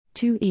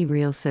Two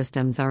e-Real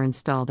systems are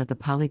installed at the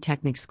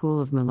Polytechnic School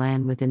of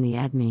Milan within the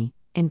EDMI,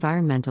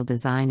 Environmental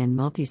Design and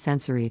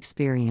Multisensory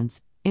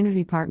Experience,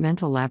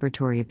 interdepartmental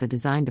laboratory of the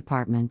Design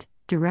Department,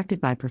 directed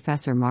by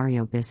Professor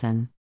Mario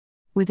Bisson.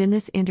 Within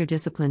this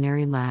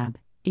interdisciplinary lab,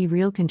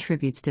 e-Real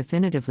contributes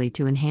definitively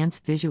to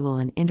enhance visual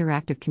and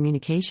interactive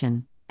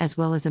communication, as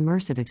well as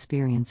immersive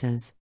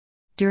experiences.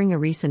 During a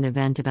recent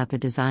event about the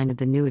design of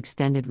the new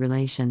extended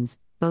relations,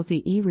 both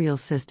the e-Real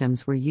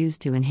systems were used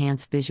to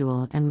enhance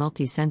visual and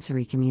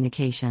multisensory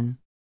communication.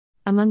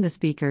 Among the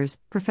speakers,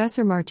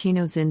 Professor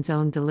Martino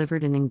Zinzone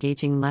delivered an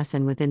engaging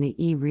lesson within the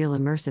e-Real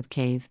immersive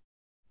cave.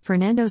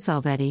 Fernando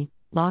Salvetti,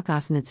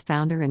 Logosnet's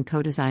founder and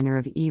co-designer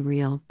of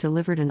e-Real,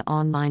 delivered an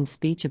online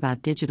speech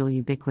about digital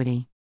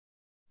ubiquity.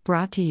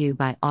 Brought to you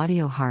by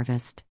Audio Harvest.